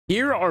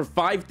Here are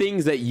 5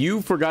 things that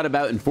you forgot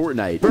about in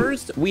Fortnite.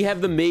 First, we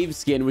have the Maeve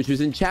skin, which was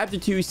in Chapter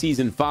 2,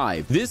 Season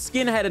 5. This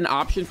skin had an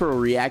option for a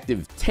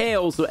reactive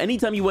tail, so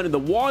anytime you went in the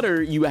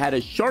water, you had a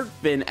shark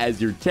fin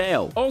as your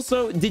tail.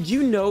 Also, did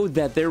you know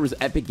that there was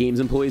Epic Games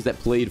employees that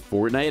played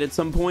Fortnite at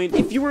some point?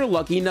 If you were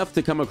lucky enough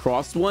to come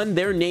across one,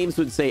 their names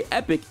would say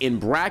Epic in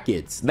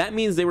brackets. That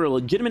means they were a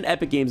legitimate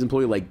Epic Games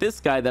employee like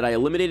this guy that I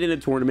eliminated in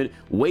a tournament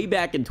way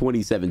back in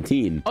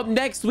 2017. Up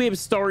next, we have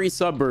Starry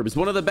Suburbs,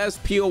 one of the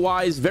best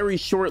POIs, very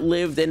short-lived,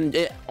 and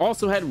it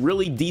also had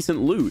really decent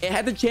loot. It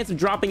had the chance of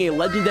dropping a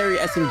legendary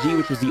SMG,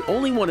 which was the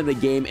only one in the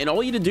game, and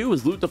all you had to do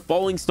was loot the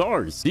falling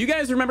stars. Do you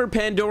guys remember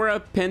Pandora?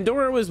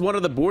 Pandora was one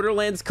of the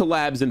Borderlands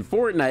collabs in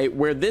Fortnite,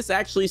 where this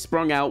actually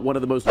sprung out one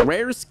of the most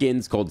rare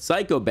skins called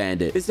Psycho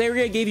Bandit. This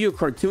area gave you a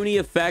cartoony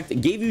effect,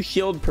 gave you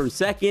shield per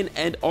second,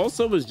 and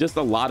also was just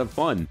a lot of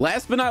fun.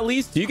 Last but not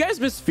least, do you guys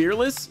miss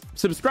Fearless?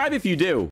 Subscribe if you do.